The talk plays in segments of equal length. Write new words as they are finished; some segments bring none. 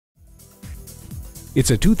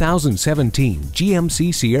It's a 2017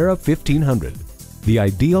 GMC Sierra 1500. The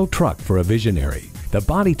ideal truck for a visionary. The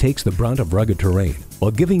body takes the brunt of rugged terrain while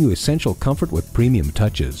giving you essential comfort with premium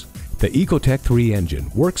touches. The Ecotec 3 engine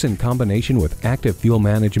works in combination with active fuel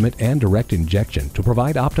management and direct injection to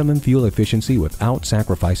provide optimum fuel efficiency without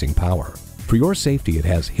sacrificing power. For your safety, it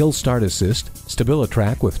has hill start assist,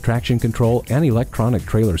 StabiliTrak with traction control and electronic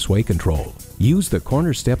trailer sway control. Use the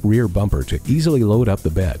corner step rear bumper to easily load up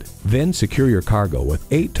the bed. Then secure your cargo with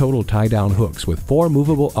 8 total tie-down hooks with 4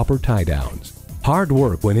 movable upper tie-downs. Hard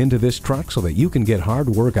work went into this truck so that you can get hard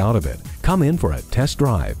work out of it. Come in for a test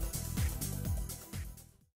drive.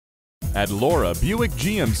 At Laura Buick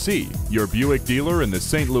GMC, your Buick dealer in the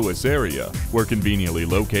St. Louis area. We're conveniently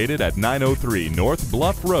located at 903 North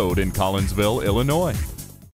Bluff Road in Collinsville, Illinois.